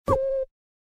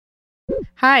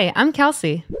Hi, I'm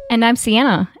Kelsey. And I'm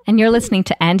Sienna, and you're listening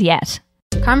to And Yet.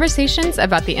 Conversations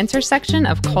about the intersection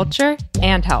of culture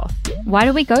and health. Why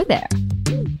do we go there?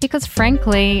 Because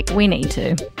frankly, we need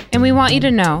to. And we want you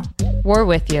to know, we're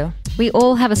with you. We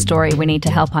all have a story we need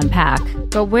to help unpack.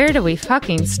 But where do we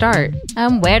fucking start?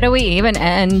 And where do we even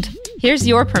end? Here's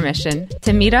your permission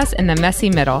to meet us in the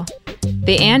messy middle.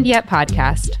 The And Yet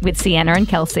podcast with Sienna and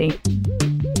Kelsey.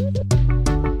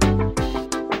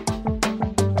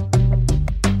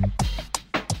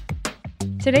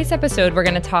 Today's episode, we're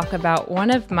going to talk about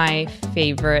one of my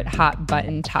favorite hot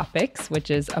button topics, which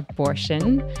is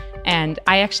abortion. And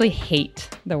I actually hate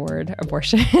the word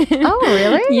abortion. Oh,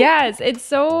 really? Yes. It's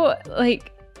so,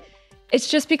 it's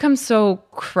just become so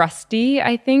crusty,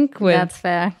 I think, with That's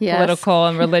fair. Yes. Political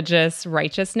and religious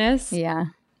righteousness. Yeah.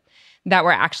 That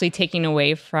we're actually taking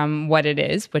away from what it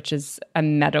is, which is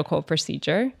a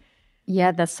procedure.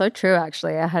 Yeah, that's so true,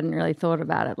 actually. I hadn't really thought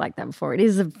about it like that before.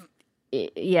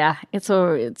 It's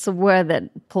a word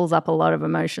that pulls up a lot of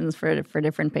emotions for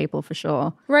different people, for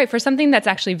sure. Right, for something that's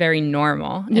actually very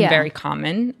normal and very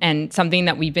common, and something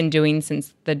that we've been doing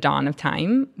since the dawn of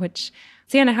time, which,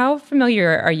 Sienna, how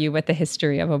familiar are you with the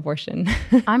history of abortion?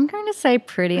 I'm going to say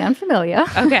pretty unfamiliar.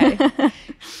 Okay.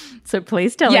 So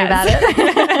please tell me about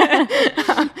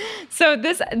it. So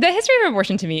the history of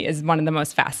abortion to me is one of the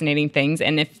most fascinating things,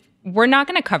 and if we're not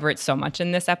going to cover it so much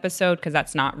in this episode because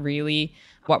that's not really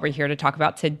what we're here to talk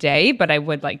about today, but I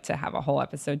would like to have a whole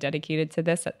episode dedicated to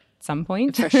this at some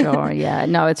point. For sure, yeah.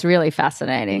 No, it's really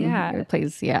fascinating. Yeah.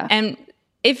 Please, yeah. And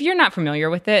if you're not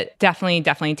familiar with it,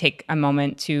 definitely take a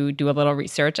moment to do a little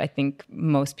research. I think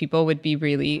most people would be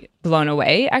really blown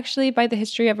away, actually, by the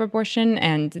history of abortion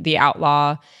and the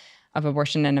outlaw of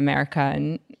abortion in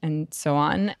America and so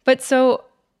on. But so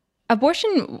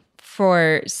abortion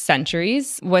for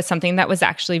centuries was something that was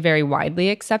actually very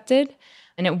widely accepted.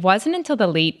 And it wasn't until the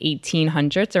late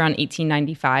 1800s, around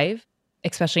 1895,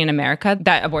 especially in America,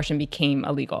 that abortion became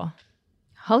illegal.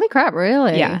 Holy crap,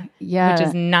 really? Yeah. Yeah. Which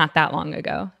is not that long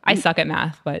ago. I suck at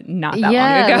math, but not that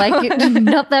long ago.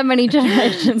 Not that many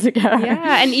generations ago.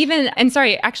 Yeah.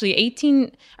 Actually,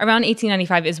 around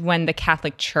 1895 is when the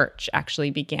Catholic Church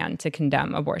actually began to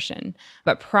condemn abortion.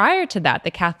 But prior to that,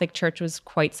 the Catholic Church was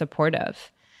quite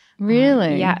supportive.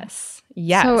 Really? Yes.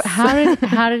 So how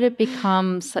did it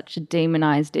become such a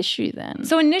demonized issue then?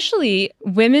 So initially,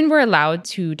 women were allowed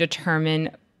to determine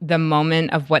the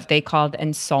moment of what they called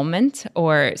ensoulment,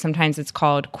 or sometimes it's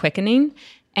called quickening.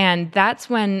 And that's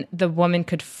when the woman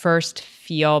could first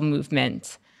feel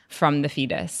movement from the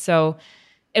fetus. So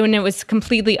when it was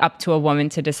completely up to a woman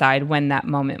to decide when that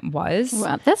moment was.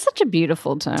 Wow, that's such a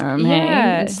beautiful term.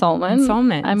 Yeah. Hey? Ensoulment.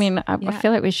 Ensoulment. I mean, I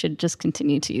feel like we should just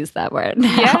continue to use that word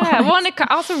now. Yeah. Well, and it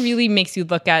also really makes you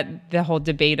look at the whole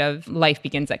debate of life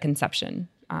begins at conception.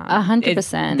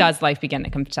 100%. Does life begin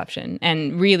at conception?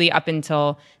 And really up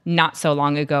until not so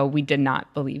long ago, we did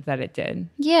not believe that it did.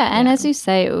 Yeah, and as you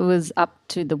say, it was up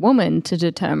to the woman to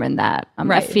determine that.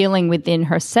 Right. A feeling within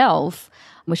herself,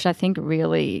 which I think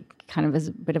really kind of is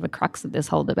a bit of a crux of this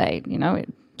whole debate, you know?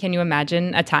 Can you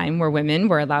imagine a time where women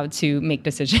were allowed to make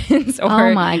decisions, or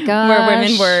oh my gosh, where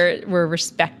women were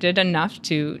respected enough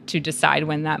to decide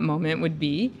when that moment would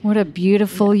be? What a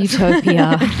beautiful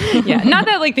utopia! Yeah, not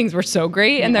that things were so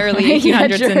great in the early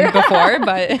 1800s and before,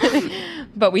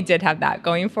 but we did have that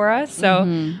going for us.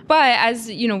 So, but as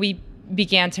we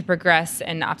began to progress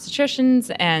in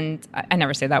obstetricians, and I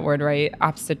never say that word right,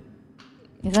 Is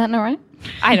that not right?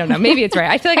 I don't know. Maybe it's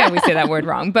right. I feel like I always say that word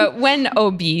wrong. But when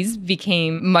OBs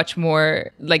became much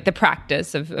more, the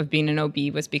practice of being an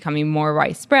OB was becoming more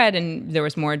widespread, and there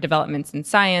was more developments in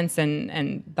science,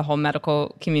 and the whole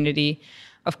medical community,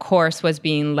 of course, was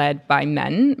being led by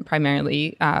men,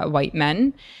 primarily white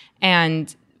men.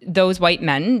 And those white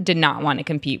men did not want to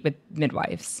compete with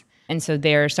midwives. And so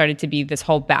there started to be this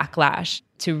whole backlash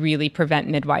to really prevent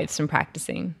midwives from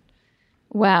practicing.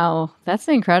 Wow, that's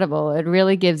incredible. It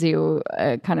really gives you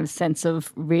a kind of sense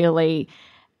of really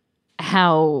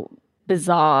how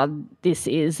bizarre this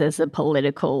is as a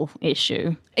political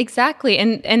issue. Exactly.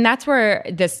 And that's where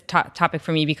this topic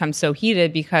for me becomes so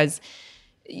heated, because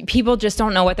people just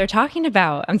don't know what they're talking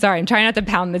about. I'm sorry, I'm trying not to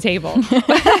pound the table.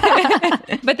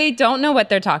 But they don't know what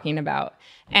they're talking about.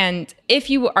 And if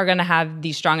you are going to have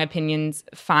these strong opinions,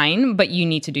 fine, but you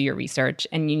need to do your research,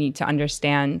 and you need to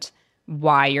understand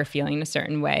why you're feeling a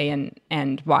certain way,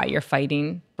 and why you're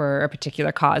fighting for a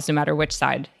particular cause, no matter which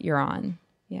side you're on.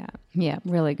 Yeah,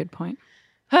 really good point.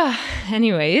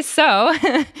 Anyways, so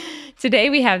today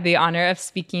we have the honor of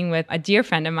speaking with a dear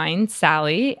friend of mine,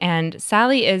 Sally. And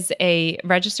Sally is a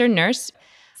registered nurse.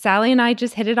 Sally and I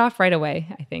just hit it off right away,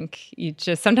 I think.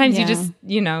 Sometimes you just,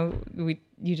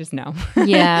 you just know.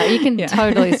 Yeah, you can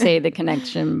totally see the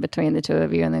connection between the two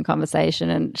of you in the conversation.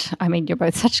 And I mean, you're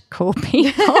both such cool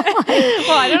people. Well,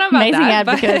 I don't know about amazing that.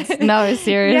 Advocates. No,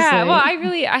 seriously. Yeah, well,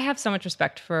 I have so much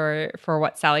respect for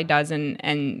what Sally does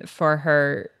and for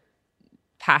her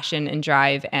passion and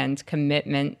drive and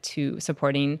commitment to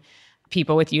supporting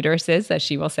people with uteruses, as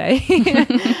she will say,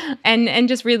 and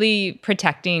just really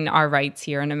protecting our rights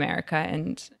here in America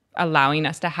and allowing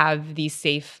us to have these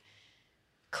safe,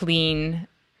 clean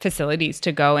facilities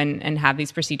to go and have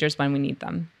these procedures when we need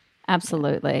them.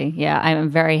 Absolutely. Yeah, I'm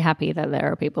very happy that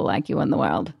there are people like you in the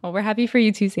world. Well, we're happy for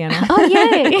you too, Sienna. Oh,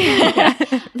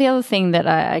 yay. The other thing that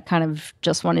I kind of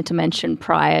just wanted to mention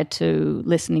prior to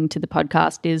listening to the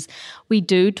podcast is we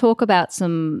do talk about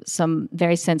some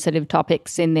very sensitive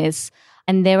topics in this,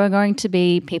 and there are going to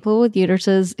be people with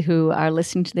uteruses who are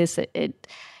listening to this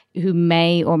who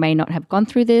may or may not have gone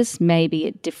through this, maybe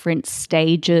at different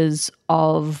stages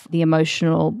of the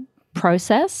emotional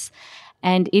process.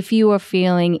 And if you are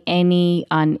feeling any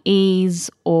unease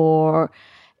or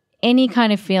any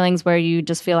kind of feelings where you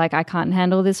just feel like I can't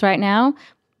handle this right now,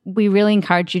 we really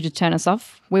encourage you to turn us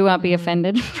off. We won't be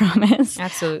offended, promise.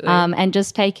 Absolutely. And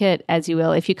just take it as you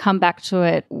will. If you come back to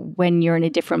it when you're in a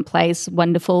different place,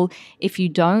 wonderful. If you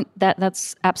don't,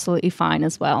 that's absolutely fine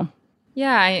as well.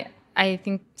 Yeah, I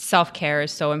think self-care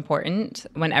is so important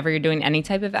whenever you're doing any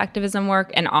type of activism work,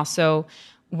 and also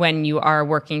when you are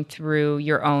working through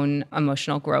your own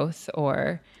emotional growth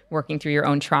or working through your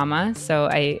own trauma. So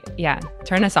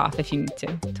turn us off if you need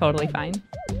to. Totally fine.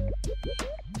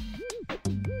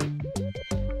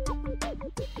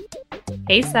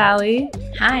 Hey, Sally.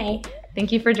 Hi.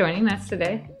 Thank you for joining us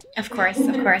today. Of course.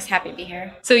 Happy to be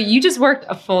here. So you just worked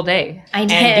a full day. I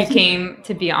did. And you came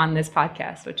to be on this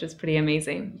podcast, which is pretty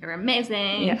amazing. You're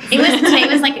amazing. Yeah. Today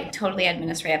was like totally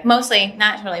administrative. Mostly,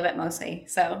 not totally, but mostly.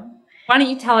 So why don't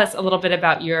you tell us a little bit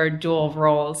about your dual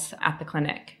roles at the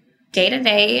clinic? Day to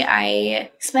day,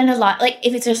 I spend a lot, like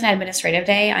if it's just an administrative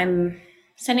day, I'm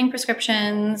sending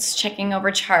prescriptions, checking over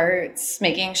charts,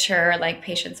 making sure like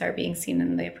patients are being seen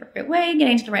in the appropriate way,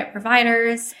 getting to the right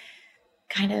providers.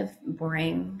 Kind of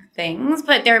boring things,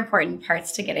 but they're important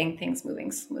parts to getting things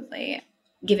moving smoothly.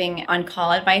 Giving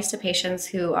on-call advice to patients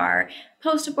who are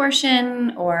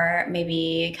post-abortion or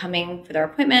maybe coming for their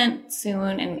appointment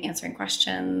soon and answering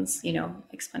questions,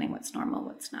 explaining what's normal,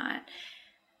 what's not,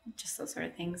 just those sort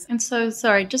of things. And so,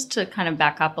 sorry, just to kind of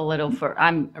back up a little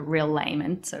I'm a real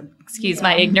layman, so excuse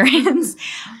my ignorance.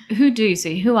 Who do you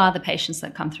see? Who are the patients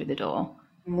that come through the door?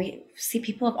 We see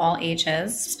people of all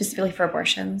ages, specifically for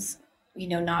abortions.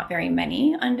 Not very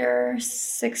many under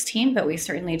 16, but we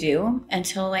certainly do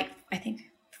until I think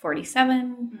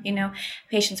 47,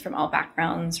 patients from all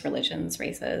backgrounds, religions,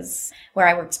 races. Where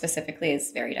I work specifically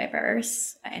is very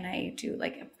diverse. And I do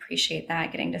appreciate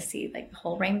that, getting to see the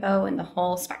whole rainbow and the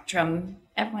whole spectrum.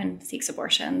 Everyone seeks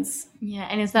abortions. Yeah.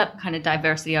 And is that kind of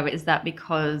diversity of it? Is that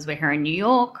because we're here in New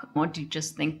York? Or do you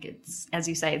just think it's, as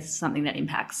you say, it's something that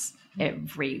impacts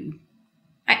every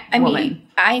I mean,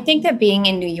 I think that being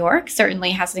in New York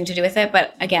certainly has something to do with it.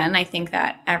 But again, I think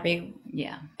that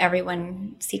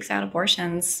everyone seeks out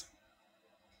abortions.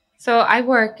 So I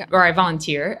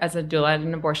volunteer as a doula at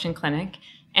an abortion clinic.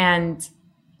 And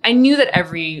I knew that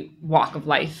every walk of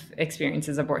life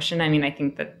experiences abortion. I mean, I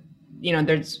think that,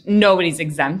 nobody's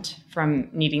exempt from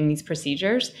needing these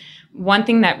procedures. One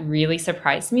thing that really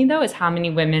surprised me, though, is how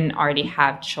many women already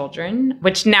have children,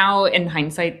 which now in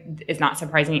hindsight is not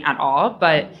surprising at all.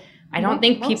 But I don't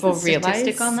think people realize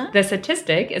the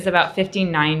statistic is about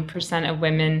 59% of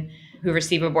women who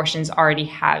receive abortions already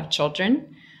have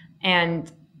children.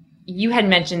 And you had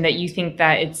mentioned that you think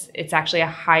that it's actually a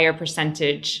higher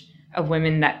percentage of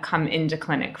women that come into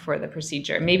clinic for the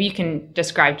procedure. Maybe you can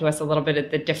describe to us a little bit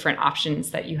of the different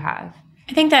options that you have.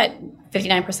 I think that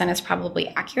 59% is probably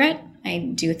accurate.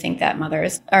 I do think that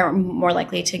mothers are more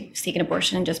likely to seek an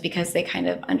abortion just because they kind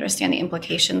of understand the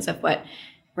implications of what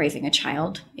raising a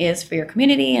child is for your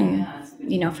community and,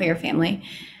 for your family.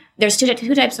 There's two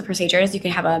types of procedures. You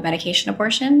can have a medication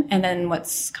abortion and then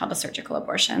what's called a surgical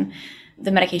abortion.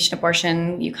 The medication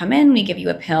abortion, you come in, we give you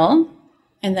a pill,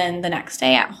 and then the next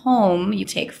day at home, you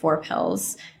take 4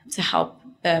 pills to help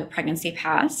the pregnancy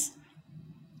pass.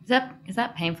 Is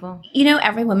that painful?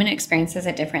 Every woman experiences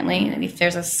it differently. If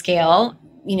there's a scale,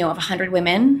 of 100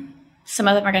 women, some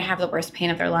of them are going to have the worst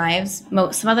pain of their lives.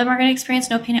 Some of them are going to experience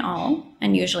no pain at all,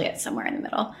 and usually it's somewhere in the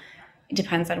middle. It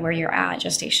depends on where you're at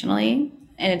gestationally,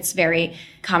 and it's very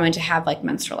common to have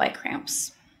menstrual-like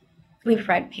cramps. We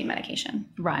provide pain medication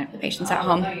for patients at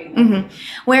home. Mm-hmm.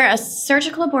 Where a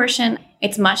surgical abortion,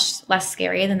 it's much less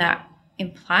scary than that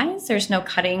implies. There's no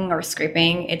cutting or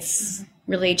scraping. It's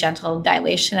really gentle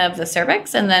dilation of the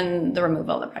cervix and then the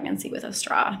removal of the pregnancy with a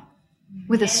straw.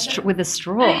 With a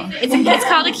straw? It's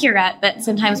called a curette, but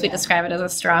sometimes we describe it as a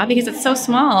straw because it's so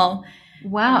small.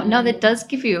 Wow. No, that does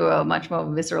give you a much more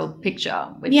visceral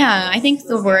picture. I think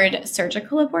the word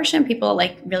surgical abortion, people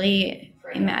like really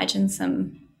imagine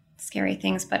some scary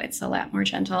things, but it's a lot more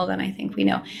gentle than I think we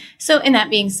know. So in that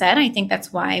being said, I think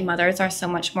that's why mothers are so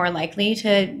much more likely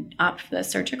to opt for the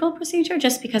surgical procedure,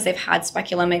 just because they've had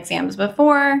speculum exams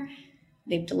before,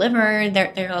 they've delivered,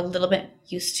 they're a little bit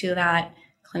used to that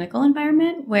clinical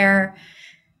environment where,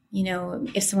 you know,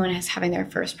 if someone is having their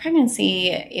first pregnancy,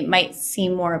 it might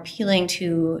seem more appealing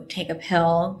to take a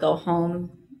pill, go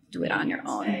home, do it on your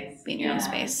own, be in your own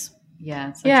space.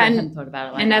 Yeah, I hadn't thought about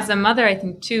it like that. And as a mother, I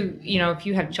think too, you know, if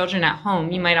you have children at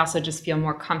home, you might also just feel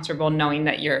more comfortable knowing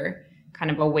that you're kind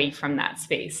of away from that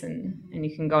space and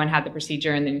you can go and have the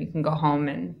procedure and then you can go home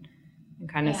and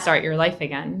kind of start your life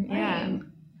again. Right. Yeah.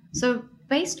 So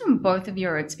based on both of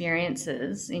your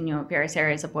experiences in your various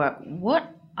areas of work,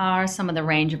 what are some of the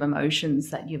range of emotions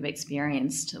that you've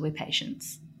experienced with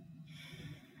patients?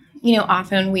 You know,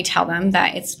 often we tell them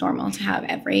that it's normal to have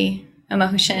every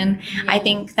emotion. Yeah. I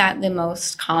think that the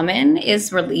most common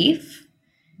is relief.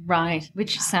 Right,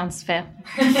 which sounds fair.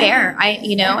 Fair.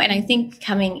 And I think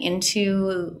coming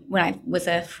into when I was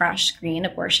a fresh green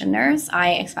abortion nurse,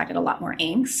 I expected a lot more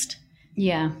angst.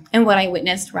 Yeah. And what I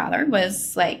witnessed rather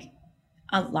was like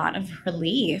a lot of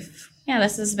relief. Yeah,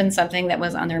 this has been something that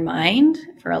was on their mind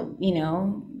for,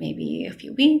 maybe a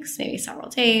few weeks, maybe several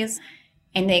days.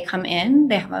 And they come in,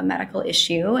 they have a medical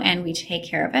issue, and we take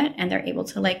care of it, and they're able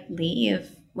to like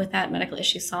leave with that medical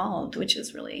issue solved, which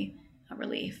is really a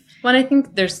relief. Well, I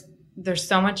think there's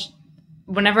so much.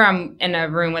 Whenever I'm in a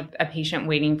room with a patient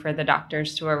waiting for the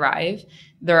doctors to arrive,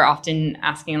 they're often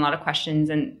asking a lot of questions,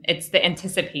 and it's the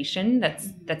anticipation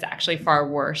that's actually far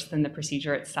worse than the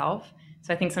procedure itself.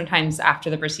 So I think sometimes after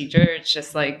the procedure, it's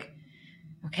just like,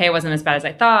 okay, it wasn't as bad as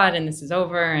I thought, and this is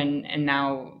over, and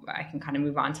now I can kind of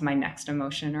move on to my next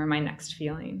emotion or my next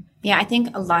feeling. Yeah, I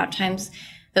think a lot of times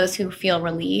those who feel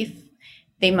relief,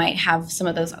 they might have some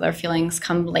of those other feelings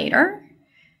come later.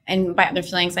 And by other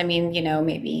feelings, I mean,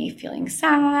 maybe feeling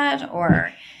sad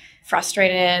or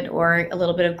frustrated or a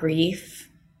little bit of grief.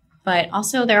 But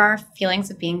also there are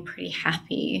feelings of being pretty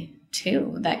happy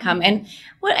too that come. And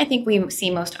what I think we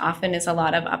see most often is a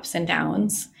lot of ups and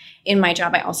downs. In my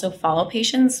job, I also follow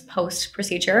patients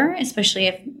post-procedure, especially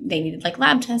if they needed like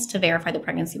lab tests to verify the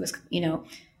pregnancy was,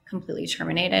 completely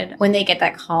terminated. When they get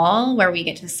that call where we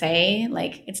get to say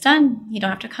like, it's done, you don't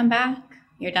have to come back,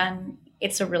 you're done.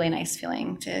 It's a really nice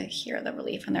feeling to hear the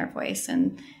relief in their voice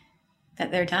and that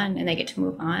they're done and they get to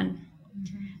move on.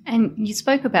 And you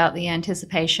spoke about the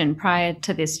anticipation. Prior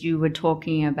to this, you were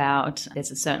talking about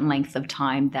there's a certain length of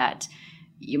time that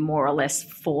you're more or less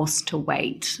forced to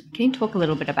wait. Can you talk a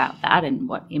little bit about that and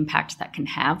what impact that can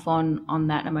have on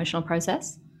that emotional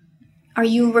process? Are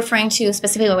you referring to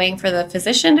specifically waiting for the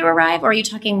physician to arrive, or are you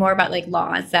talking more about like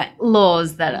laws that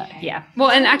yeah.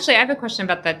 Well, and actually I have a question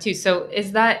about that too. So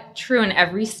is that true in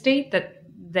every state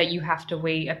that you have to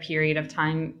wait a period of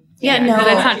time? Yeah, no.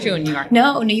 That's not true in New York.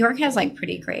 No, New York has like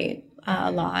pretty great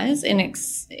laws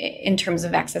in terms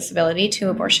of accessibility to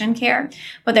abortion care.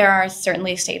 But there are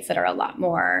certainly states that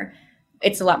are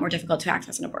it's a lot more difficult to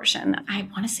access an abortion. I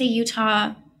want to say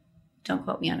Utah. Don't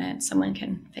quote me on it. Someone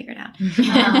can figure it out.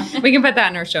 We can put that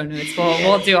in our show notes.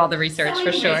 We'll do all the research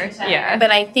for sure. Yeah.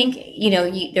 But I think, you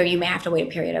may have to wait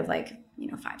a period of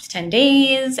 5 to 10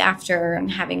 days after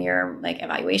having your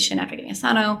evaluation, after getting a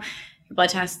sono, your blood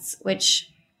tests,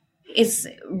 which is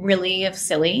really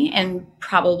silly and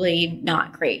probably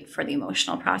not great for the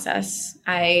emotional process.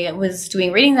 I was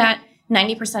reading that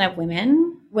 90% of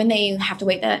women, when they have to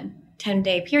wait that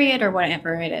 10-day period or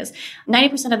whatever it is,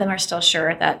 90% of them are still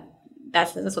sure that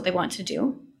that's what they want to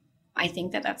do. I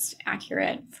think that that's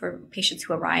accurate for patients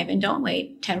who arrive and don't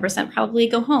wait. 10% probably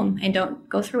go home and don't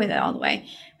go through with it all the way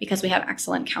because we have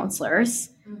excellent counselors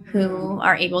who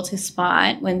are able to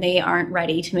spot when they aren't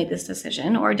ready to make this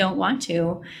decision or don't want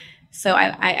to. So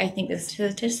I think the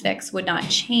statistics would not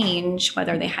change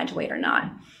whether they had to wait or not.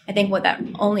 I think what that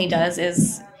only does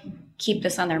is keep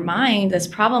this on their mind, this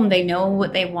problem. They know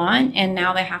what they want, and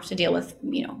now they have to deal with,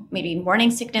 maybe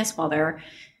morning sickness while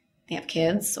they have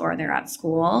kids or they're at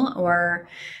school or,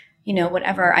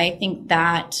 whatever. I think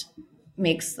that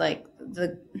makes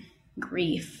the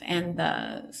grief and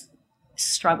the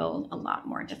struggle a lot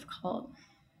more difficult.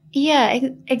 Yeah,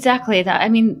 exactly. That. I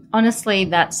mean, honestly,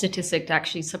 that statistic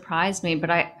actually surprised me, but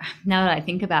now that I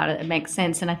think about it, it makes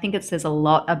sense. And I think it says a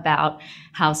lot about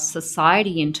how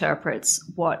society interprets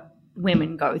what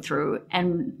women go through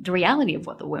and the reality of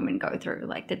what the women go through.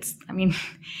 Like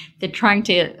they're trying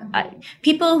to...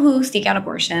 People who seek out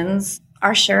abortions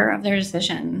are sure of their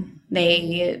decision.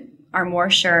 They are more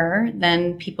sure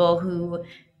than people who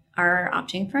are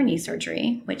opting for knee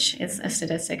surgery, which is a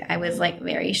statistic I was like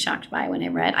very shocked by when I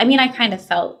read. I mean, I kind of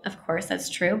felt, of course, that's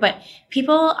true, but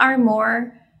people are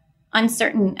more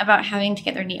uncertain about having to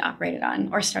get their knee operated on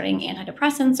or starting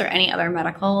antidepressants or any other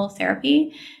medical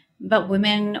therapy. But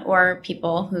women or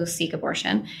people who seek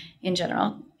abortion in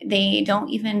general, they don't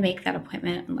even make that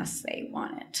appointment unless they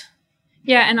want it.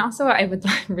 Yeah, and also I would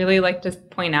really like to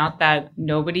point out that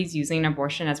nobody's using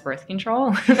abortion as birth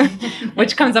control,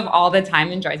 which comes up all the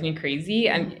time and drives me crazy.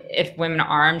 And if women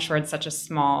are, I'm sure it's such a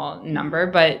small number,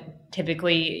 but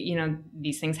typically, you know,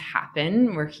 these things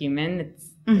happen. We're human.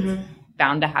 It's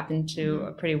bound to happen to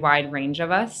a pretty wide range of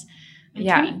us.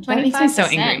 Yeah, 25%, that makes me so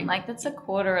angry. Like that's a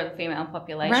quarter of the female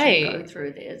population go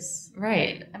through this.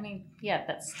 Right. I mean, yeah,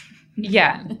 that's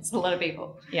it's a lot of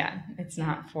people. Yeah, it's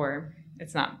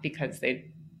not because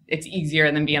it's easier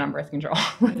than being on birth control.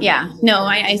 Yeah, no,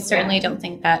 I certainly don't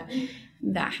think that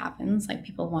happens. Like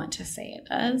people want to say it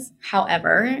does.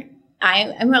 However,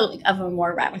 I'm of a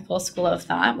more radical school of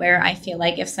thought where I feel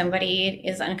like if somebody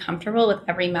is uncomfortable with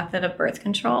every method of birth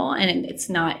control and it's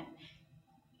not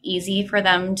easy for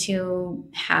them to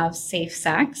have safe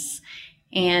sex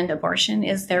and abortion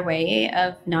is their way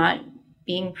of not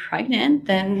being pregnant,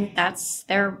 then that's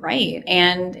their right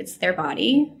and it's their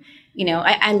body. You know,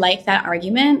 I like that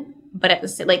argument, but at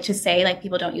the like to say like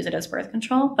people don't use it as birth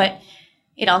control, but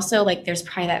it also like there's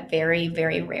probably that very,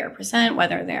 very rare percent,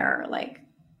 whether they're like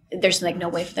there's like no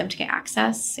way for them to get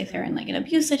access if they're in like an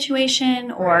abuse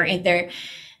situation or if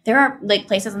there are like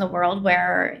places in the world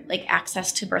where like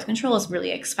access to birth control is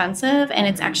really expensive and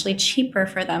it's actually cheaper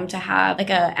for them to have like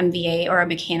a MVA or a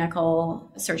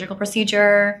mechanical surgical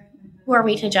procedure. Who are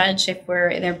we to judge if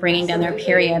they're bringing down their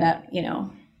period at, you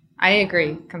know? I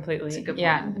agree completely. That's a good point.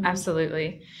 Yeah,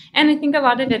 absolutely. And I think a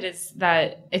lot of it is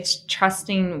that it's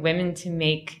trusting women to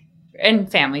make,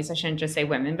 and families, I shouldn't just say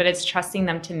women, but it's trusting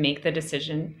them to make the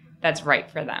decision that's right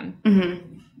for them.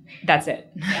 Mm-hmm. That's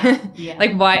it. Yeah.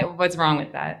 Like what's wrong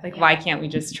with that? Like why can't we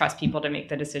just trust people to make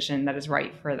the decision that is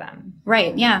right for them?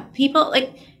 Right. Yeah.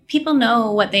 People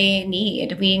know what they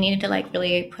need. We needed to like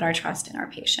really put our trust in our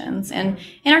patients and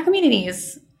in our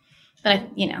communities.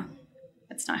 But you know,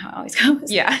 that's not how it always goes.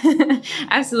 Yeah,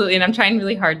 absolutely. And I'm trying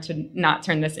really hard to not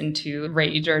turn this into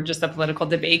rage or just a political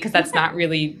debate because that's not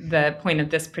really the point of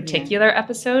this particular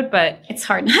episode. But it's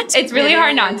hard not to. It's really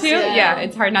hard not to. Yeah,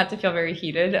 it's hard not to feel very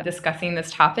heated discussing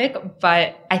this topic.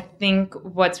 But I think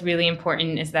what's really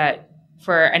important is that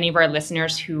for any of our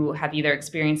listeners who have either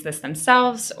experienced this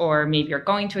themselves or maybe are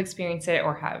going to experience it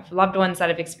or have loved ones that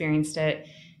have experienced it,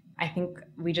 I think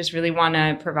we just really want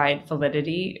to provide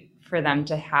validity for them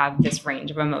to have this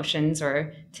range of emotions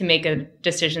or to make a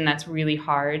decision that's really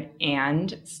hard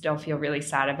and still feel really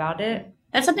sad about it.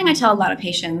 That's something I tell a lot of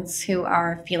patients who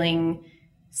are feeling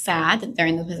sad that they're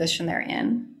in the position they're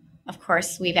in. Of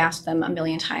course, we've asked them a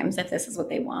million times if this is what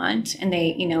they want and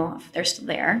they, you know, if they're still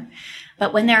there.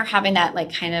 But when they're having that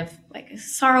like kind of like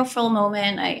sorrowful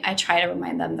moment, I try to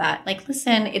remind them that like,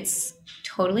 listen, it's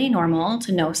totally normal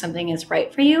to know something is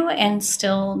right for you and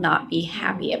still not be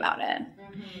happy about it.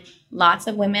 Lots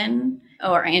of women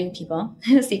and people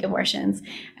who seek abortions.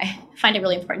 I find it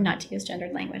really important not to use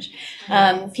gendered language.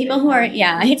 People who are,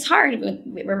 it's hard.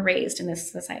 We're raised in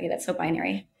this society that's so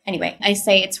binary. Anyway, I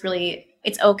say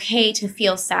it's okay to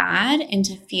feel sad and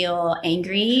to feel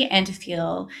angry and to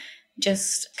feel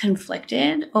just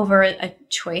conflicted over a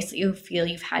choice that you feel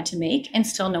you've had to make and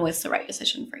still know it's the right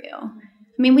decision for you.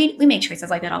 I mean, we make choices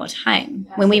like that all the time.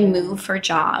 When we move for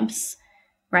jobs,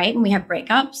 right? When we have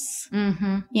breakups,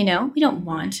 you know, we don't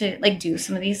want to like do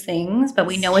some of these things, but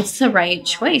we know it's the right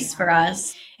choice for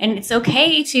us. And it's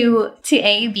okay to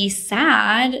be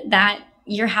sad that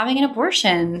you're having an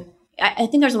abortion. I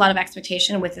think there's a lot of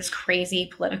expectation with this crazy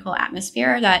political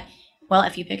atmosphere that, well,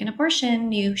 if you pick an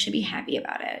abortion, you should be happy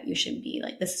about it. You should be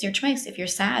like, this is your choice. If you're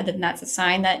sad, then that's a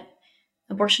sign that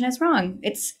abortion is wrong.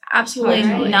 It's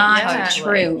absolutely not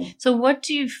true. So what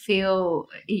do you feel,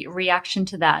 reaction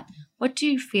to that? What do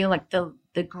you feel like the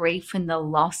grief and the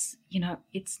loss, you know,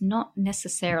 it's not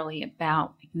necessarily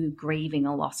about you grieving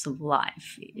a loss of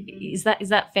life. Is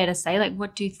that fair to say? Like,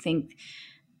 what do you think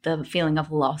the feeling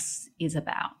of loss is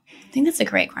about? I think that's a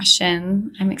great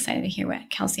question. I'm excited to hear what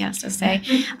Kelsey has to say.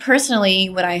 Personally,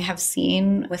 what I have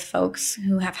seen with folks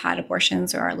who have had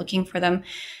abortions or are looking for them,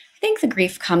 I think the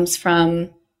grief comes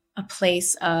from a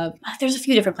place of, there's a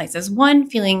few different places. One,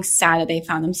 feeling sad that they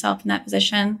found themselves in that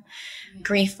position.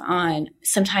 Grief on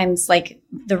sometimes like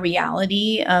the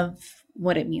reality of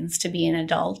what it means to be an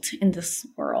adult in this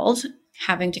world,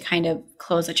 having to kind of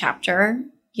close a chapter.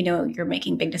 You know, you're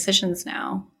making big decisions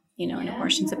now. You know, an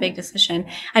abortion's a big decision.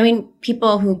 I mean,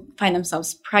 people who find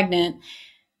themselves pregnant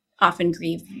often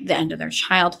grieve the end of their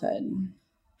childhood.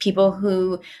 People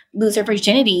who lose their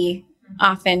virginity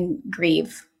often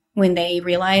grieve when they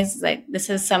realize that this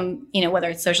is some, you know, whether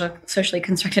it's socially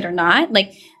constructed or not,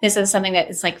 like this is something that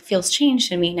is like feels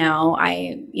changed in me now.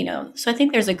 So I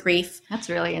think there's a grief. That's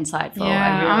really insightful. Yeah.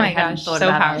 I really oh my hadn't gosh, thought so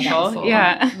about powerful.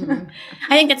 Yeah.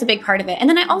 I think that's a big part of it. And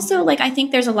then I also I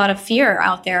think there's a lot of fear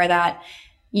out there that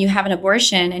you have an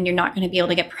abortion and you're not going to be able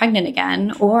to get pregnant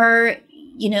again, or,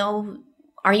 you know,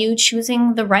 are you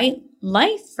choosing the right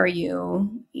life for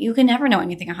you? You can never know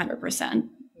anything 100%.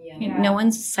 Yeah. No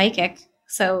one's psychic.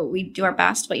 So we do our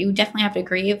best, but you definitely have to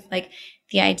grieve like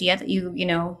the idea that you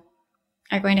know,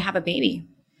 are going to have a baby.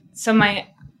 So my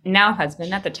now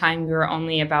husband, at the time, we were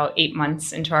only about 8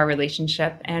 months into our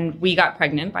relationship, and we got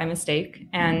pregnant by mistake,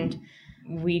 and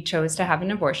we chose to have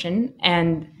an abortion.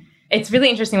 And it's really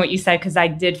interesting what you said, because I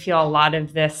did feel a lot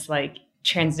of this like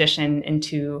transition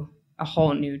into a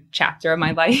whole new chapter of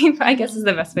my life, I guess is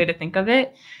the best way to think of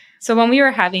it. So when we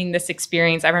were having this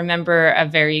experience, I remember a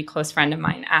very close friend of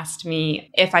mine asked me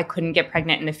if I couldn't get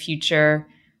pregnant in the future,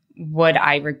 would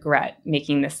I regret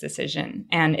making this decision?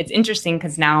 And it's interesting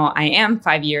because now I am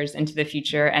 5 years into the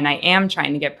future and I am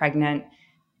trying to get pregnant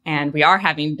and we are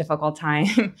having a difficult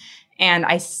time. And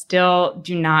I still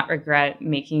do not regret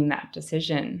making that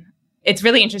decision. It's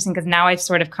really interesting because now I've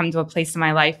sort of come to a place in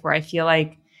my life where I feel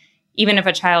like even if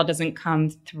a child doesn't come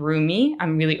through me,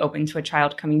 I'm really open to a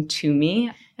child coming to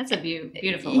me. That's a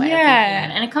beautiful way of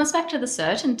thinking. And it comes back to the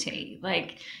certainty.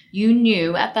 Like you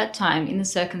knew at that time in the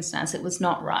circumstance it was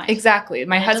not right. Exactly.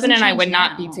 My husband and I would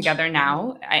not be together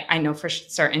now. I know for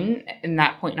certain in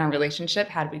that point in our relationship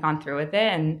had we gone through with it.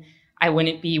 And I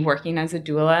wouldn't be working as a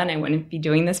doula and I wouldn't be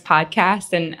doing this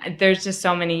podcast. And there's just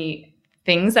so many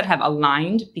things that have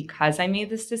aligned because I made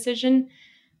this decision.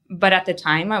 But at the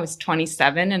time, I was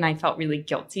 27 and I felt really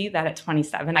guilty that at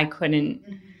 27, I couldn't,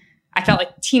 I felt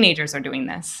like teenagers are doing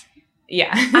this.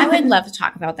 Yeah. I would love to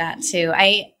talk about that too.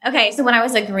 So when I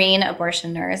was a green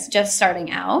abortion nurse, just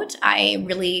starting out, I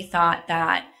really thought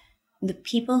that the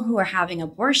people who were having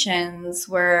abortions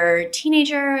were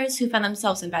teenagers who found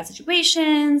themselves in bad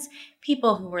situations,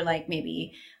 people who were like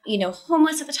maybe, you know,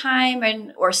 homeless at the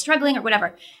time or struggling or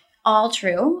whatever. All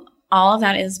true. All of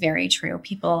that is very true.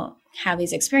 People have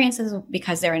these experiences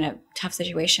because they're in a tough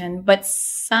situation, but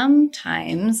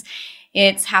sometimes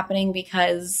it's happening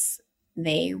because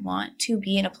they want to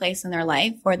be in a place in their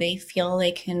life where they feel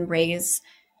they can raise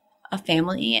a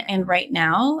family. And right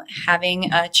now,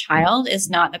 having a child is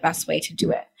not the best way to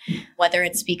do it. Whether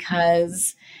it's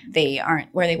because they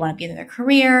aren't where they want to be in their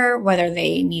career, whether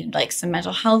they need like some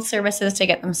mental health services to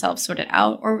get themselves sorted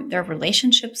out, or their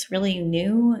relationship's really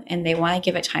new and they want to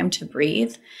give it time to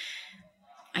breathe.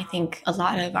 I think a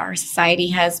lot of our society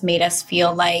has made us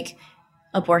feel like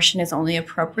abortion is only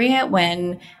appropriate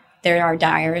when there are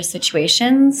dire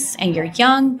situations and you're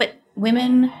young, but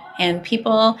women and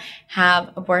people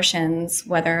have abortions,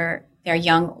 whether they're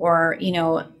young or, you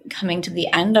know, coming to the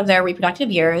end of their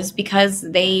reproductive years because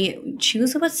they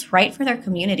choose what's right for their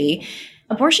community.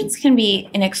 Abortions can be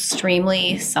an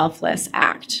extremely selfless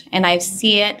act, and I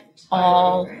see it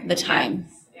all the time.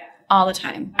 All the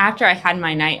time. After I had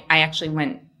mine, I actually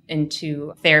went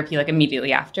into therapy like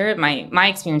immediately after. My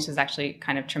experience was actually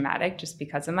kind of traumatic just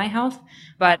because of my health.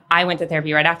 But I went to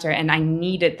therapy right after, and I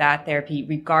needed that therapy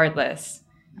regardless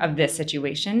of this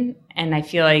situation. And I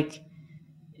feel like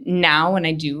now when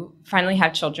I do finally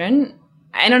have children,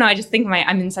 I don't know, I just think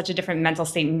I'm in such a different mental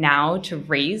state now to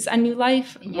raise a new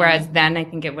life. Yeah. Whereas then I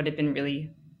think it would have been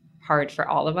really hard for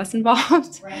all of us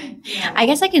involved. Right. Yeah. I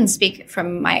guess I can speak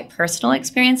from my personal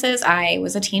experiences. I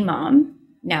was a teen mom.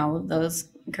 Now those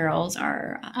girls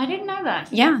are... I didn't know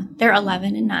that. Yeah, they're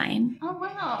 11 and 9. Oh,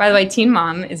 wow. By the way, Teen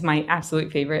Mom is my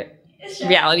absolute favorite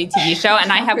reality TV show,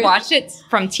 and I have watched it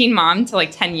from teen mom to like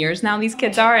 10 years now. These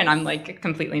kids are, and I'm like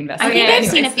completely invested. I think I've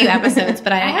seen a few episodes,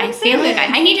 but I feel like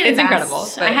I need to invest. It's incredible.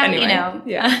 But I have, anyway, you know,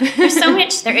 yeah. There's so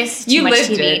much. There is too much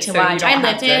TV to watch. I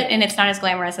lived it, to. And it's not as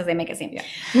glamorous as they make it seem. Yeah.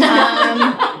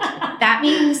 That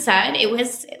being said, it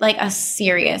was like a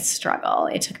serious struggle.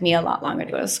 It took me a lot longer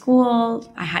to go to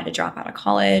school. I had to drop out of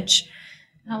college.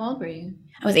 How old were you?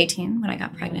 I was 18 when I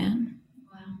got pregnant.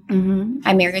 Mm-hmm.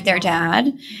 I married their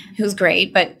dad, who's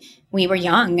great, but we were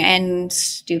young and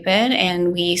stupid,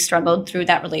 and we struggled through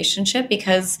that relationship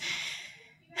because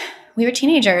we were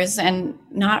teenagers and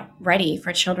not ready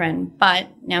for children, but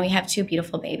now we have 2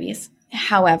 beautiful babies.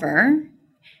 However,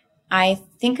 I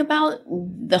think about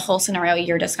the whole scenario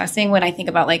you're discussing when I think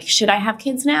about like, should I have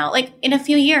kids now? Like in a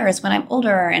few years when I'm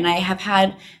older and I have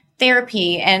had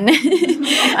therapy and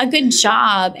a good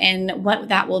job, and what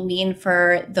that will mean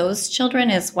for those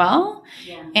children as well.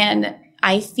 Yeah. And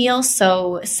I feel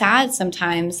so sad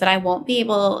sometimes that I won't be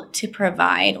able to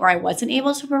provide, or I wasn't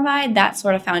able to provide that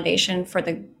sort of foundation for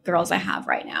the girls I have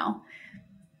right now.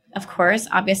 Of course,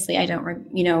 obviously, I don't,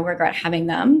 regret having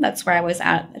them. That's where I was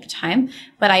at the time.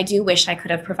 But I do wish I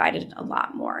could have provided a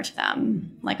lot more to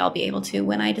them, like I'll be able to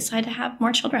when I decide to have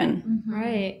more children. Mm-hmm.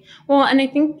 Right. Well, and I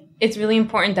think it's really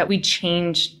important that we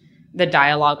change the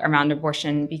dialogue around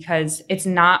abortion, because it's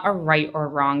not a right or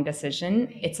wrong decision.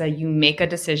 It's you make a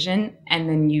decision and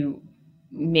then you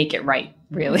make it right,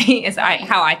 really, is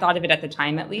how I thought of it at the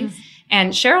time, at least. Mm-hmm.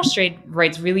 And Cheryl Strayed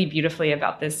writes really beautifully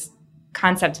about this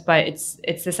concept, but it's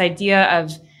this idea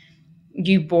of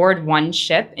you board one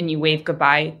ship and you wave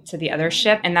goodbye to the other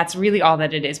ship. And that's really all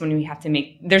that it is when we have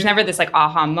to there's never this like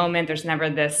aha moment. There's never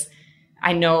this,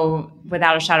 I know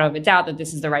without a shadow of a doubt that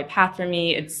this is the right path for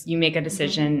me. It's you make a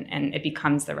decision and it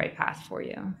becomes the right path for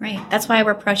you. Right. That's why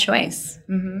we're pro-choice.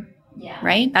 Mm-hmm. Yeah.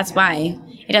 Right. That's why.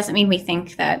 It doesn't mean we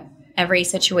think that every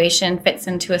situation fits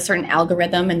into a certain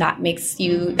algorithm and that means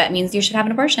you should have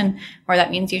an abortion, or that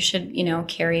means you should,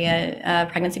 carry a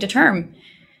pregnancy to term.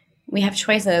 We have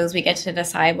choices. We get to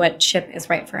decide what ship is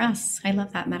right for us. I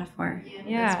love that metaphor.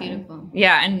 Yeah. That's beautiful.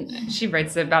 Yeah. And she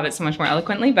writes about it so much more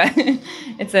eloquently, but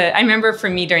I remember for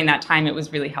me during that time, it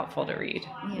was really helpful to read.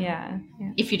 Yeah.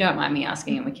 If you don't mind me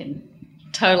asking, and we can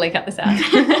totally cut this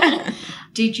out.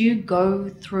 Did you go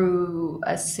through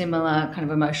a similar kind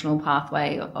of emotional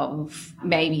pathway of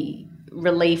maybe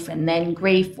relief and then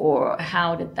grief, or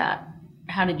how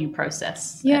did you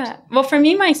process it? Yeah. Well, for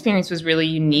me, my experience was really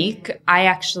unique. I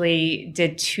actually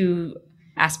did 2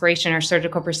 aspiration or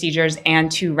surgical procedures and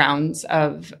 2 rounds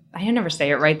of, I never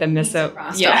say it right, the miso.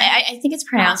 Yeah. I think it's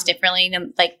pronounced differently,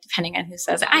 like depending on who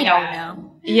says it. I don't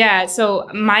know. Yeah. So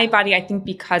my body, I think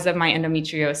because of my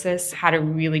endometriosis, had a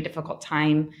really difficult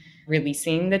time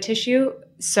releasing the tissue.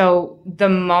 So the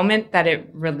moment that it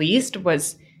released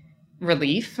was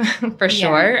relief for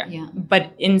sure,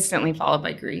 but instantly followed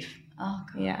by grief. Oh,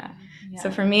 God. Yeah. So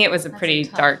for me, it was a pretty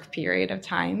dark period of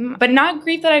time, but not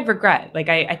grief that I regret. Like,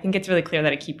 I think it's really clear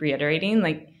that I keep reiterating,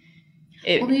 like,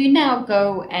 will you now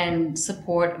go and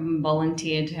support and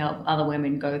volunteer to help other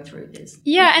women go through this?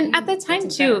 Yeah, and at the time,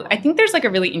 too, I think there's, like, a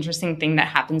really interesting thing that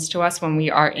happens to us when we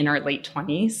are in our late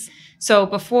 20s. So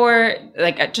before,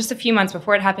 like, just a few months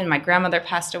before it happened, my grandmother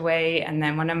passed away, and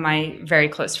then one of my very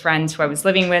close friends who I was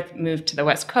living with moved to the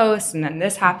West Coast, and then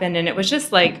this happened, and it was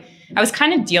just, like, I was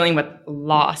kind of dealing with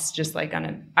loss, just like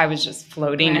I was just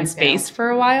floating in space for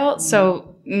a while. Mm-hmm.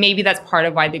 So maybe that's part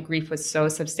of why the grief was so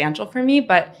substantial for me.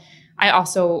 But I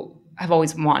also have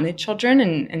always wanted children.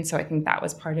 And so I think that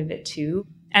was part of it too.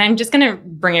 And I'm just going to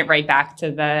bring it right back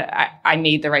to I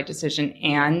made the right decision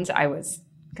and I was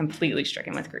completely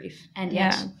stricken with grief. And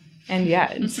yet. Yeah. And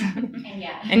yet.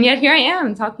 And yet here I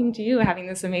am talking to you, having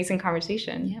this amazing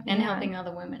conversation. Yeah. And helping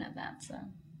other women at that. So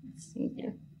thank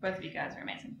you. Both of you guys are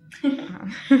amazing.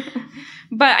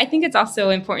 But I think it's also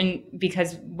important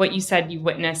because what you said you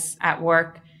witness at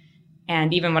work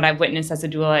and even what I've witnessed as a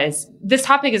doula is this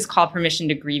topic is called permission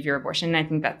to grieve your abortion. And I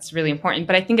think that's really important.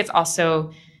 But I think it's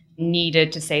also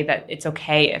needed to say that it's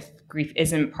okay if grief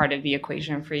isn't part of the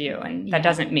equation for you. And that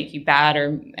doesn't make you bad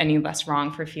or any less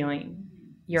wrong for feeling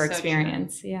your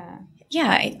experience. True. Yeah.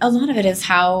 Yeah. A lot of it is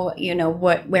how,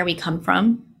 where we come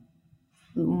from.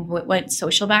 What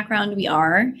social background we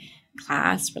are,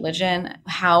 class, religion,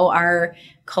 how our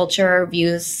culture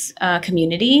views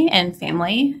community and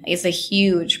family is a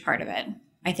huge part of it.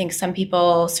 I think some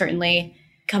people certainly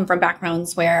come from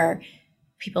backgrounds where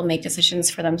people make decisions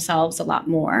for themselves a lot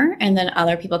more. And then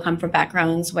other people come from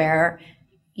backgrounds where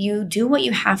you do what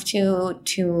you have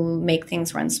to make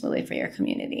things run smoothly for your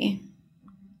community.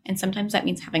 And sometimes that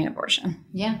means having an abortion.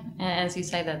 Yeah. As you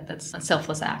say, that's a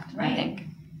selfless act, right. I think.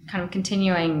 Kind of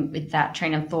continuing with that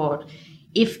train of thought,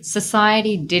 if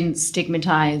society didn't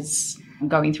stigmatize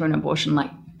going through an abortion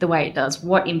like the way it does,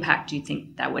 what impact do you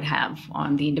think that would have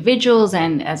on the individuals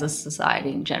and as a society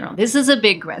in general? This is a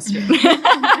big question.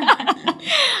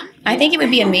 I think it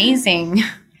would be amazing.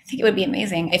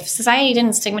 If society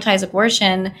didn't stigmatize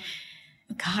abortion,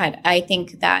 God, I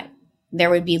think that there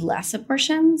would be less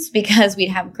abortions because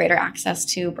we'd have greater access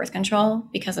to birth control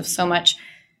because of so much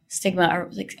stigma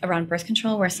around birth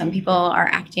control, where some people are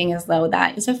acting as though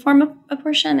that is a form of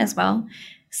abortion as well.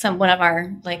 One of our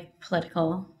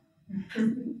political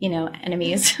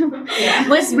enemies,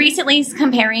 was recently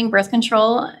comparing birth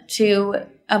control to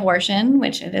abortion,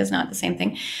 which it is not the same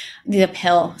thing. The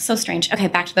pill, so strange. Okay,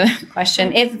 back to the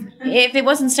question. If it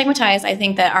wasn't stigmatized, I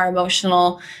think that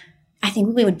I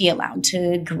think we would be allowed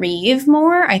to grieve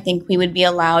more. I think we would be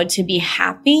allowed to be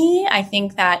happy. I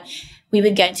think that we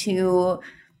would get to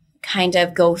kind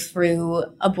of go through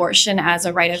abortion as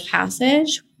a rite of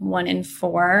passage. 1 in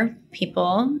 4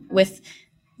 people with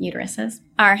uteruses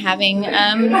are having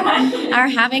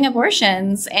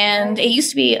abortions, and it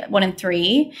used to be 1 in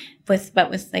 3 with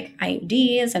like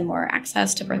IUDs and more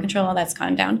access to birth control. That's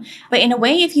gone down. But in a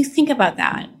way, if you think about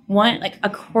that, a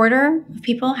quarter of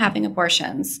people having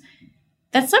abortions,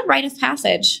 that's a rite of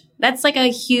passage. That's like a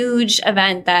huge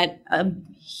event that a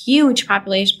huge part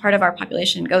of our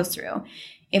population goes through.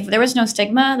 If there was no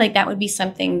stigma, like that would be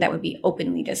something that would be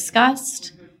openly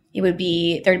discussed. There'd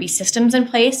be systems in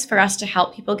place for us to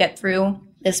help people get through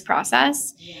this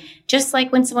process. Yeah. Just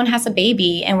like when someone has a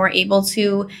baby and we're able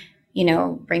to,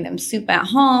 bring them soup at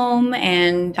home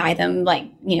and buy them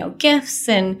gifts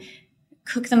and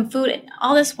cook them food and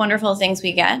all this wonderful things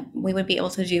we would be able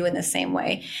to do in the same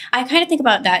way. I kind of think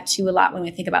about that too a lot when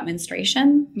we think about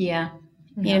menstruation. Yeah.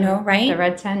 Right? The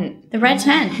red tent. The red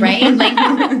tent, right? Like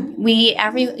we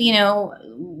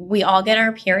all get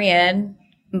our period,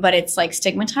 but it's like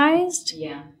stigmatized.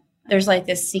 Yeah. There's like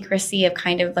this secrecy of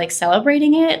kind of like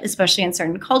celebrating it, especially in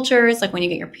certain cultures, like when you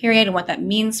get your period and what that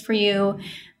means for you.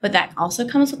 But that also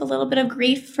comes with a little bit of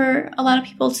grief for a lot of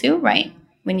people too, right?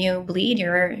 When you bleed,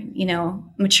 you're,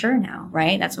 mature now,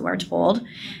 right? That's what we're told.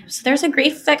 So there's a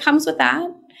grief that comes with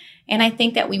that. And I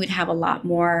think that we would have a lot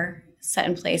more set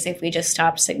in place if we just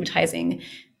stopped stigmatizing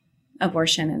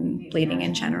abortion and bleeding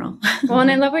in general. Well, and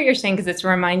I love what you're saying, because it's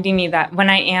reminding me that when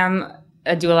I am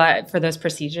a doula for those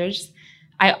procedures,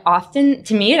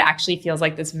 to me, it actually feels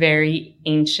like this very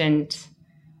ancient,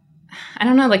 I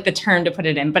don't know, like the term to put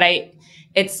it in, but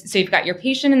so you've got your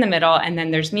patient in the middle, and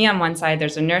then there's me on one side,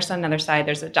 there's a nurse on another side,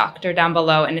 there's a doctor down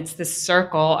below, and it's this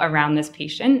circle around this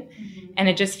patient. Mm-hmm. And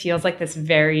it just feels like this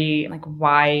very like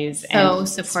wise and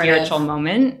spiritual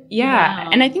moment. Yeah. Wow.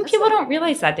 And I think people don't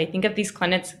realize that. They think of these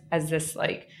clinics as this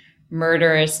like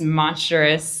murderous,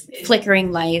 monstrous,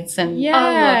 flickering lights and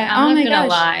I'm not gonna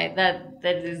lie,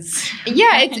 that is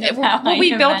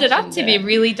we built it up to be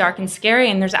really dark and scary,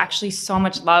 and there's actually so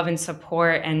much love and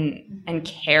support and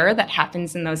care that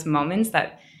happens in those moments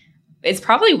that it's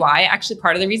probably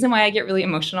part of the reason why I get really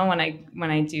emotional when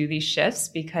I do these shifts,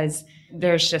 because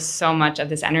there's just so much of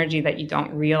this energy that you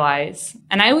don't realize.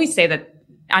 And I always say that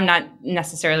I'm not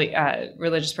necessarily a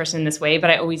religious person in this way, but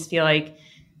I always feel like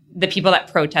the people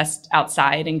that protest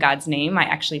outside in God's name, I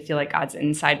actually feel like God's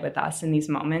inside with us in these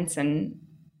moments. And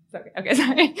okay,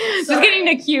 sorry. Just getting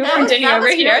a cue from Jenny over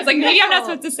here. I was like, maybe I'm not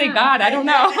supposed to say God. I don't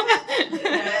know.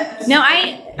 No,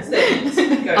 I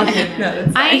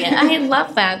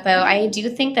love that though. I do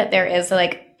think that there is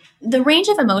the range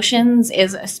of emotions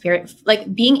is a spirit,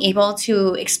 like being able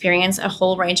to experience a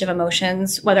whole range of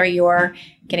emotions, whether you're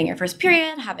getting your first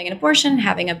period, having an abortion,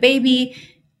 having a baby.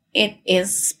 It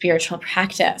is spiritual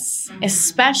practice,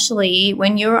 especially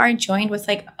when you are joined with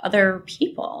other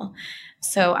people.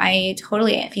 So I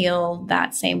totally feel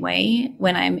that same way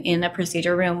when I'm in a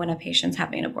procedure room, when a patient's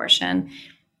having an abortion.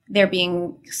 They're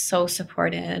being so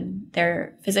supported.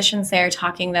 Their physicians there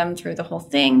talking them through the whole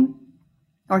thing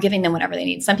or giving them whatever they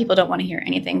need. Some people don't want to hear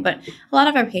anything, but a lot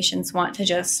of our patients want to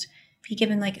just be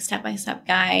given a step-by-step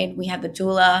guide. We have the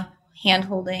doula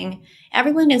hand-holding.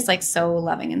 Everyone is so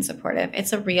loving and supportive.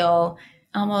 It's a real,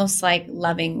 almost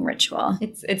loving ritual.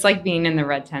 It's like being in the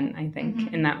red tent, I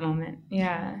think, in that moment.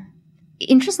 Yeah.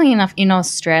 Interestingly enough, in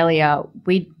Australia,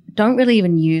 we don't really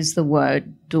even use the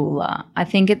word doula. I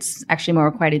think it's actually more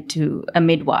equated to a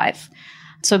midwife.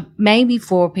 So maybe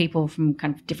for people from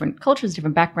kind of different cultures,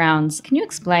 different backgrounds, can you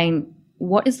explain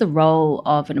what is the role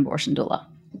of an abortion doula?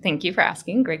 Thank you for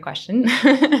asking. Great question.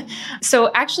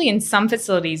 So actually in some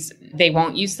facilities, they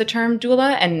won't use the term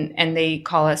doula and they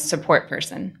call a support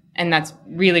person. And that's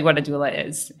really what a doula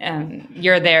is.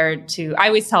 You're there I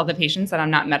always tell the patients that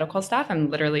I'm not medical staff. I'm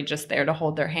literally just there to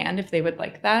hold their hand if they would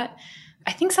like that.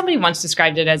 I think somebody once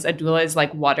described it as a doula is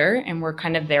like water, and we're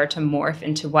kind of there to morph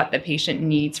into what the patient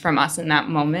needs from us in that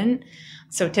moment.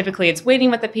 So typically it's waiting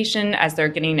with the patient as they're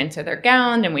getting into their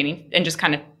gown and waiting and just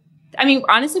kind of,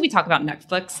 honestly, we talk about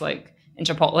Netflix and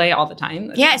Chipotle all the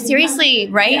time. Yeah, seriously,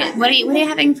 right? Yeah. What are you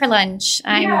having for lunch?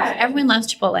 Everyone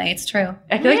loves Chipotle. It's true.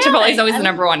 I feel like Chipotle is always the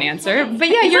number one answer. But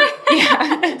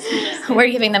we're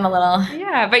giving them a little.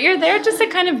 Yeah, but you're there just to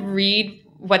kind of read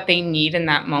what they need in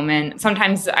that moment.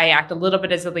 Sometimes I act a little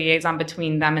bit as a liaison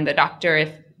between them and the doctor if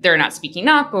they're not speaking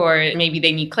up, or maybe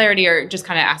they need clarity, or just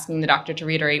kind of asking the doctor to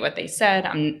reiterate what they said.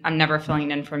 I'm never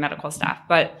filling in for medical staff,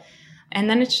 and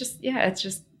then it's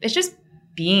just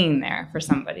being there for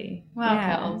somebody. Wow,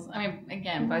 Kels. I mean,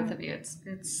 again, both of you,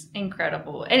 it's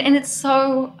incredible. And it's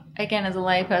so, again, as a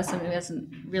layperson who hasn't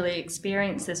really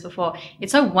experienced this before,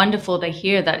 it's so wonderful to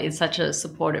hear that it's such a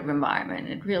supportive environment.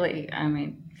 It really, I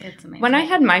mean, it's amazing. When I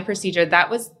had my procedure, that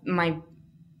was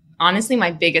honestly,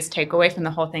 my biggest takeaway from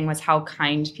the whole thing was how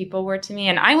kind people were to me.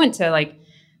 And I went to like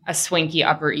a swanky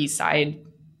Upper East Side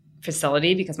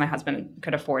facility because my husband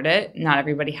could afford it. Not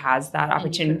everybody has that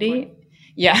opportunity.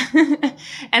 Yeah.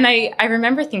 And I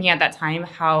remember thinking at that time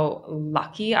how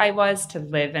lucky I was to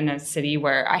live in a city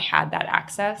where I had that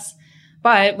access.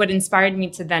 But what inspired me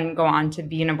to then go on to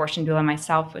be an abortion doula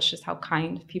myself was just how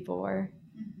kind people were.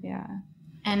 Yeah.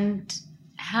 And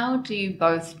how do you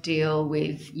both deal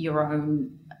with your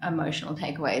own emotional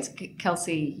takeaways?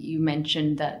 Kelsey, you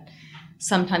mentioned that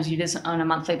sometimes you just, on a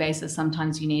monthly basis,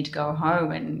 sometimes you need to go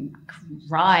home and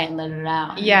cry and let it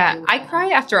out. Yeah, I cry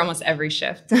after almost every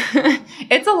shift.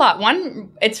 It's a lot.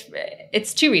 One,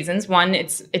 it's two reasons. One,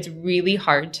 it's really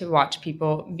hard to watch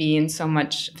people be in so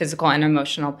much physical and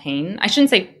emotional pain. I shouldn't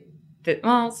say that,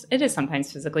 well, it is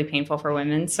sometimes physically painful for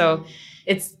women. So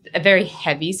it's a very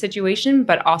heavy situation,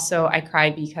 but also I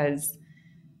cry because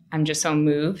I'm just so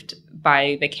moved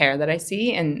by the care that I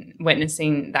see and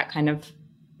witnessing that kind of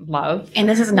love. And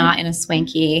this is not in a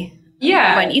swanky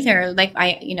one either. Like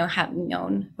I, have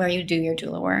known where you do your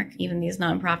doula work, even these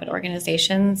nonprofit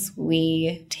organizations,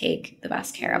 we take the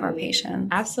best care of our patients.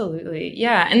 Absolutely.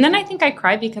 Yeah. And then I think I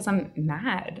cry because I'm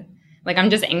mad. Like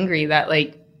I'm just angry that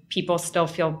like people still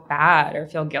feel bad or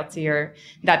feel guilty, or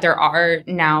that there are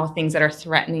now things that are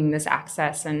threatening this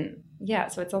access. And yeah,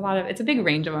 so it's a big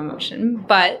range of emotion,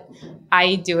 but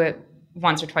I do it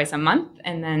once or twice a month.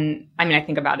 And then, I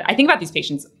think about these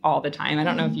patients all the time. I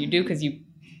don't know if you do because you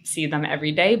see them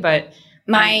every day, but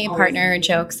my partner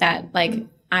jokes that like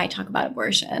I talk about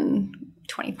abortion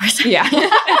 24/7. Yeah.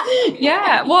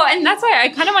 Yeah. Well, and that's why I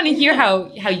kind of want to hear how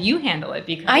you handle it,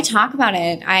 because I talk about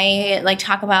it. I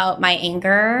talk about my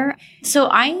anger. So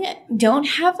I don't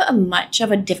have much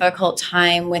of a difficult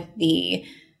time with the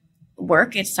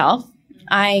work itself.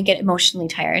 I get emotionally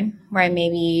tired where I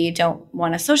maybe don't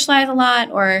want to socialize a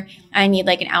lot, or I need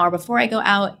like an hour before I go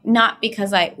out, not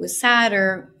because I was sad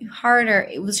or hard, or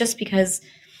it was just because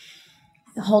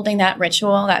holding that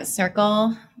ritual, that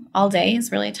circle all day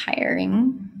is really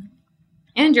tiring.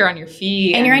 And you're on your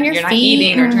feet. And you're on your feet. Not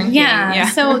eating or drinking. Yeah.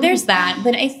 So there's that.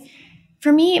 But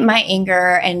for me, my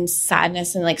anger and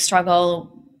sadness and like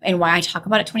struggle and why I talk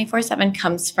about it 24/7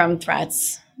 comes from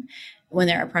threats. When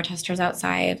there are protesters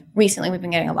outside. Recently, we've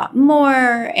been getting a lot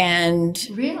more, and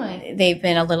really, they've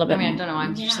been a little bit. I don't know.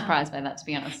 I'm surprised by that, to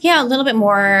be honest. Yeah, a little bit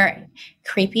more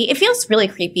creepy. It feels really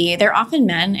creepy. They're often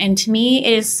men, and to me,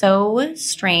 it is so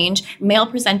strange.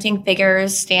 Male-presenting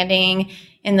figures standing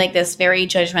in like this very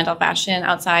judgmental fashion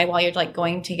outside while you're like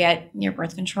going to get your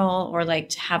birth control or like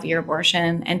to have your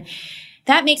abortion, and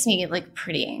that makes me like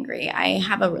pretty angry. I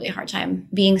have a really hard time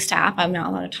being staff. I'm not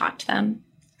allowed to talk to them.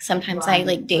 Sometimes I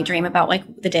like daydream about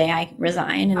like the day I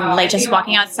resign and like just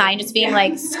walking outside, just being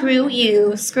like, screw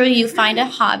you, find a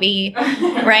hobby,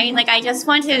 right? Like I just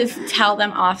want to tell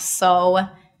them off so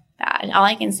bad. All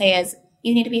I can say is,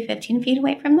 you need to be 15 feet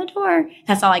away from the door.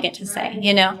 That's all I get to say,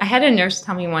 I had a nurse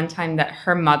tell me one time that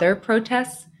her mother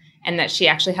protests and that she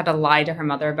actually had to lie to her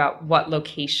mother about what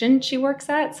location she works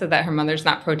at so that her mother's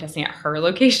not protesting at her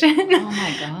location. Oh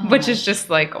my God. Which is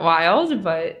just like wild,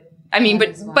 but and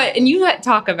you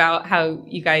talk about how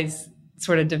you guys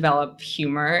sort of develop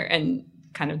humor and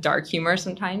kind of dark humor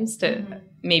sometimes to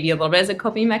maybe a little bit as a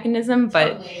coping mechanism,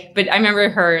 but I remember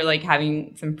her like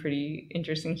having some pretty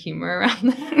interesting humor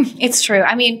around that. It's true.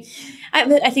 I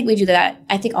think we do that.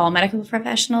 I think all medical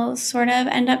professionals sort of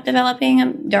end up developing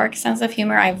a dark sense of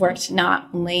humor. I've worked in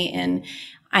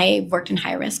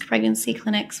high-risk pregnancy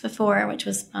clinics before, which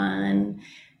was fun.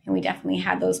 And we definitely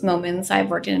had those moments. I've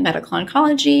worked in medical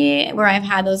oncology where I've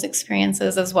had those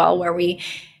experiences as well, where we,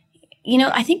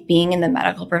 I think being in the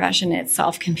medical profession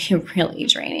itself can be really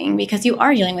draining because you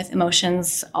are dealing with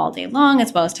emotions all day long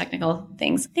as well as technical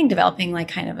things. I think developing like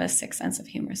kind of a sixth sense of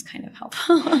humor is kind of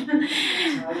helpful.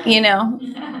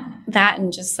 That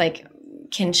and just like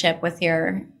kinship with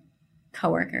your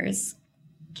coworkers.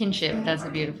 Kinship, that's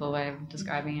a beautiful way of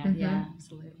describing it. Mm-hmm. Yeah,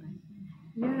 absolutely.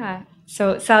 Yeah.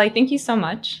 So, Sally, thank you so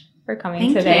much for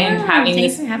coming today and having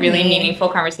this really meaningful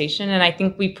conversation. And I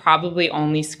think we probably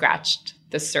only scratched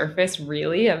the surface,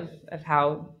 really, of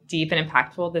how deep and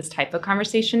impactful this type of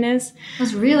conversation is. It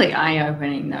was really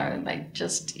eye-opening, though, like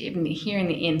just even hearing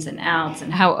the ins and outs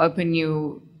and how open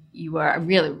you you were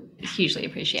really hugely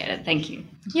appreciated. Thank you.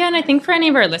 Yeah, and I think for any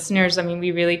of our listeners, I mean,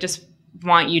 we really just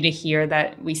want you to hear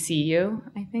that we see you,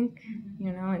 I think,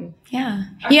 you know. And yeah,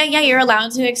 you're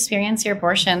allowed to experience your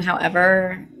abortion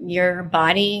however your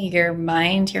body, your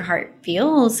mind, your heart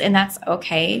feels, and that's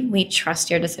okay. We trust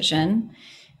your decision.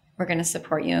 We're going to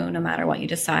support you no matter what you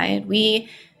decide. We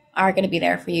are going to be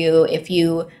there for you. If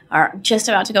you are just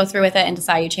about to go through with it and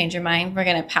decide you change your mind, we're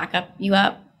going to you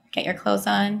up, get your clothes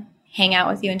on, hang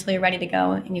out with you until you're ready to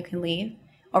go and you can leave.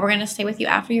 Or we're going to stay with you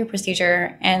after your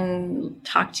procedure and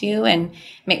talk to you and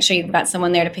make sure you've got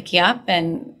someone there to pick you up.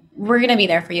 And we're going to be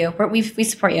there for you. We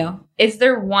support you. Is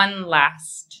there one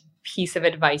last piece of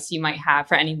advice you might have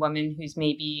for any woman who's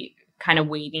maybe kind of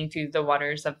wading through the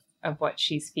waters of what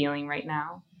she's feeling right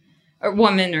now? Or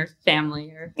woman or family?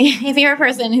 Or if you're a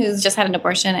person who's just had an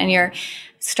abortion and you're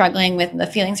struggling with the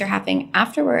feelings you're having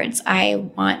afterwards, I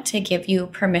want to give you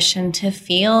permission to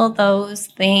feel those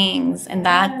things, and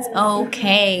that's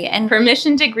okay. And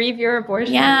permission to grieve your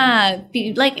abortion. Yeah,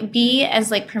 be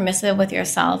as permissive with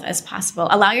yourself as possible.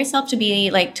 Allow yourself to be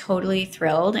totally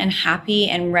thrilled and happy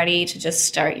and ready to just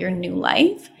start your new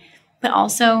life, but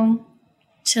also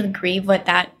to grieve what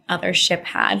that other ship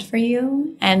had for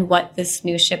you and what this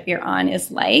new ship you're on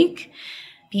is like.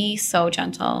 Be so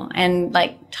gentle and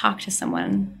talk to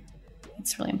someone.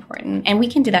 It's really important. And we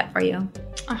can do that for you.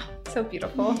 Oh, so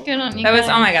beautiful. Good on you. That was,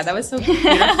 oh my God, that was so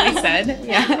beautifully said.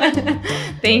 Yeah.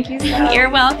 Thank you so. You're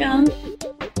welcome.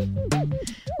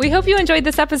 We hope you enjoyed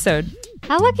this episode.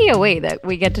 How lucky are we that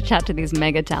we get to chat to these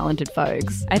mega talented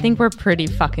folks? I think we're pretty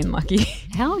fucking lucky.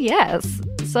 Hell yes.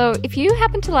 So if you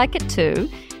happen to like it too,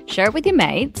 share it with your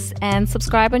mates and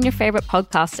subscribe on your favorite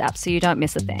podcast app so you don't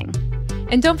miss a thing.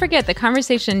 And don't forget, the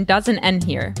conversation doesn't end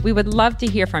here. We would love to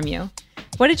hear from you.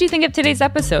 What did you think of today's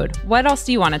episode? What else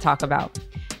do you want to talk about?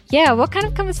 Yeah, what kind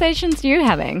of conversations are you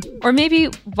having? Or maybe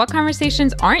what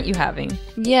conversations aren't you having?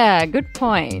 Yeah, good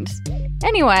point.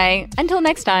 Anyway, until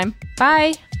next time.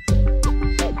 Bye.